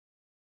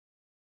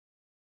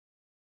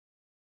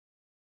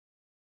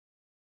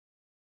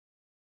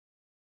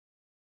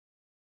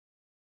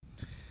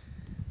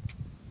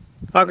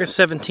August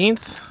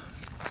 17th,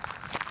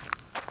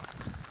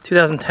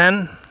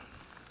 2010,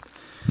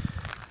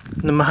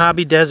 in the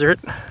Mojave Desert,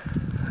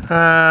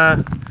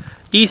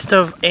 east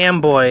of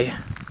Amboy,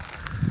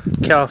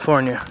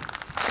 California.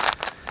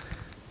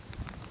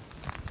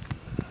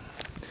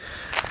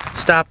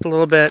 Stopped a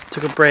little bit,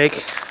 took a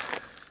break.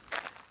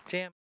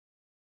 Jam.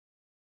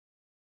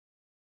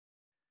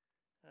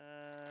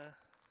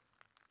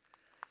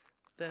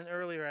 Then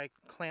earlier I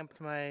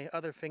clamped my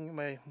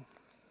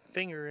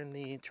finger in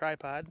the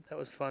tripod. That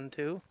was fun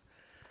too.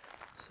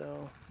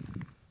 So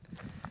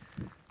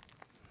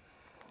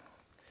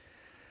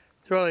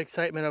through all the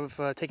excitement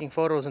of taking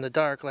photos in the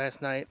dark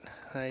last night,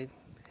 I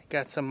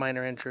got some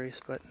minor injuries,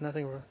 but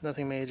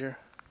nothing major.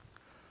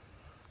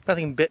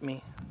 Nothing bit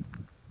me.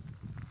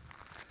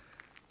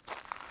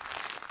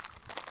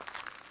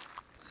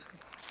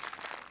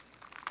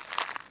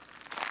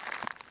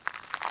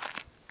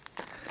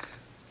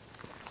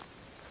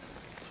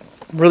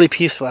 It's really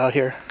peaceful out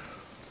here.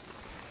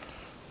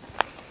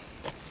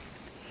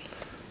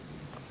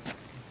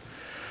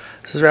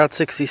 This is Route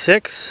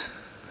 66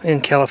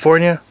 in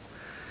California.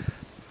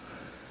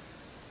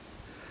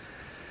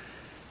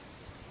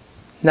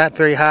 Not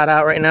very hot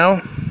out right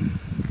now.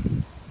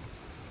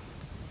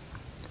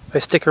 If I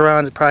stick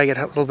around, it'll probably get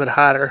a little bit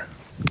hotter.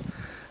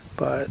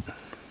 But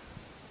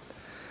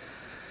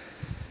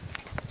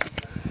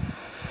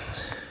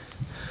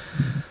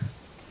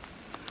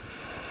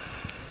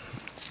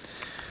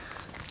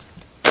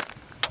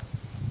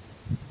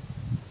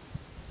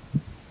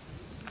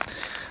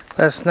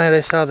last night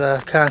I saw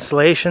the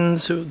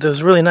constellations. It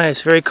was really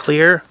nice, very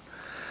clear.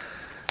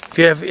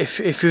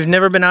 If you've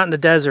never been out in the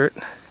desert,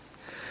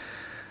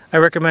 I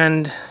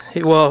recommend,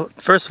 well,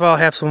 first of all,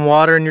 have some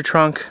water in your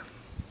trunk.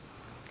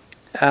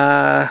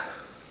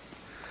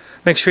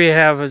 Make sure you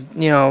have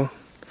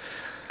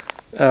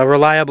a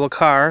reliable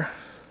car,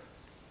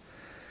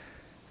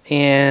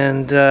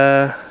 and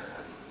have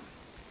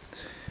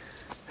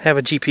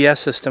a GPS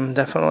system,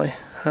 definitely.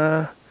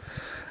 I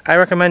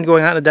recommend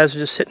going out in the desert,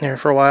 just sitting there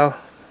for a while,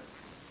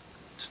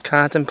 just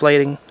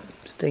contemplating,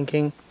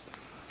 thinking.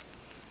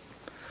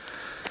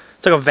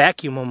 It's like a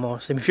vacuum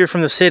almost. I mean, if you're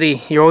from the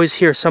city, you always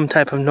hear some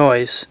type of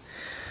noise.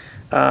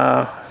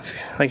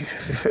 Like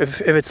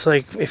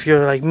if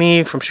you're like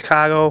me from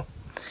Chicago,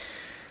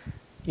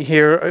 you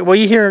hear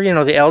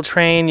the L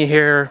train, you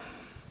hear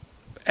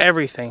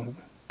everything,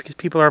 because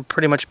people are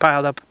pretty much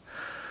piled up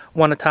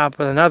one atop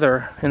of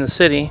another in the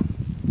city.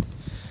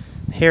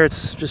 Here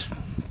it's just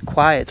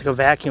quiet. It's like a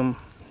vacuum.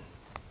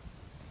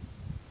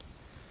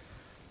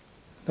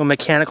 No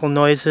mechanical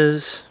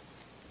noises,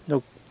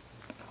 no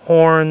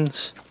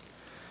horns.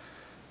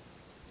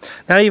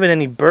 Not even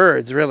any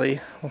birds, really.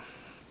 I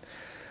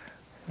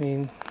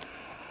mean,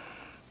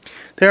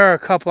 there are a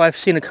couple, I've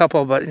seen a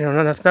couple, but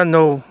not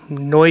no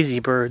noisy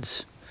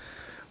birds,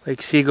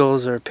 like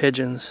seagulls or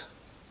pigeons.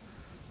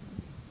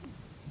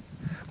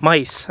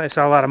 Mice, I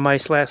saw a lot of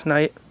mice last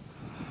night,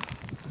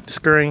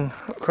 scurrying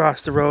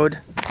across the road.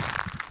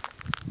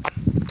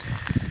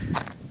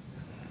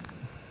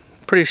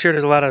 Pretty sure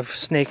there's a lot of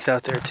snakes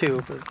out there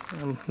too, but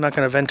I'm not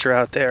going to venture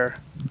out there.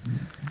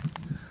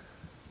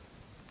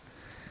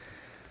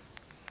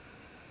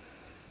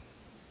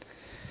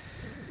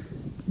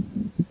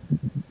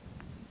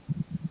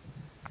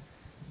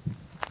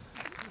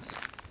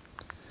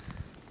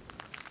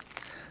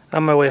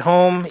 On my way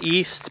home,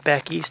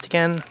 back east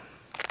again.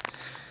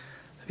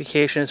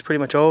 Vacation is pretty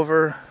much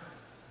over.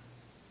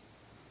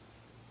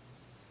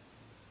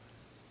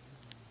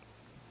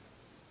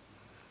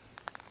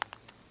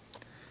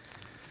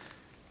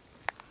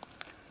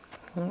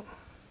 Well,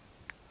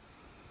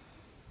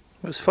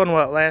 it was fun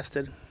while it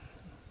lasted.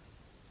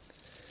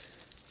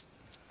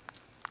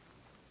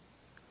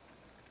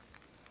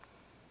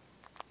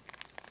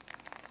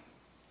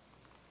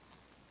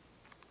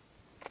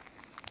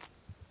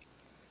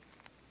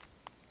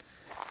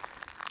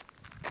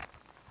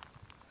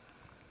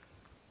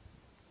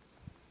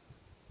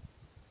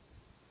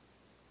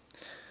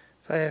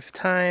 If I have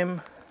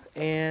time,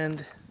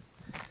 and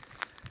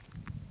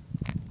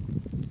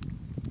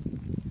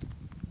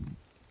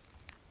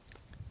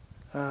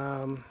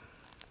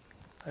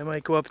I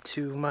might go up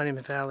to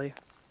Monument Valley.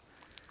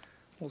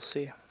 We'll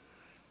see.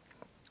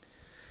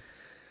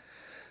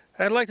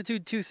 I'd like to do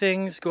two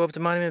things: go up to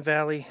Monument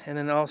Valley, and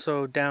then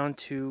also down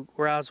to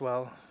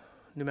Roswell,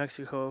 New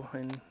Mexico,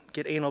 and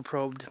get anal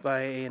probed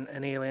by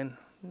an alien.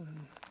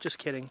 Just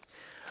kidding.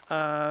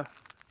 No,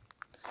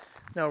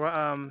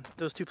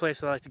 those two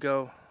places I like to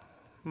go,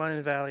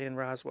 Monument Valley and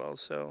Roswell,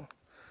 so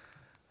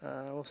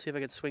we'll see if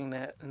I can swing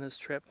that in this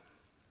trip.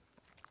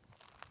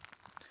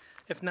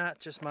 If not,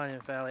 just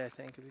Monument Valley, I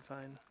think it'd be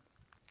fine.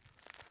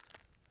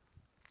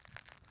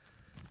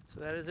 So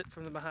that is it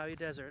from the Mojave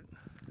Desert.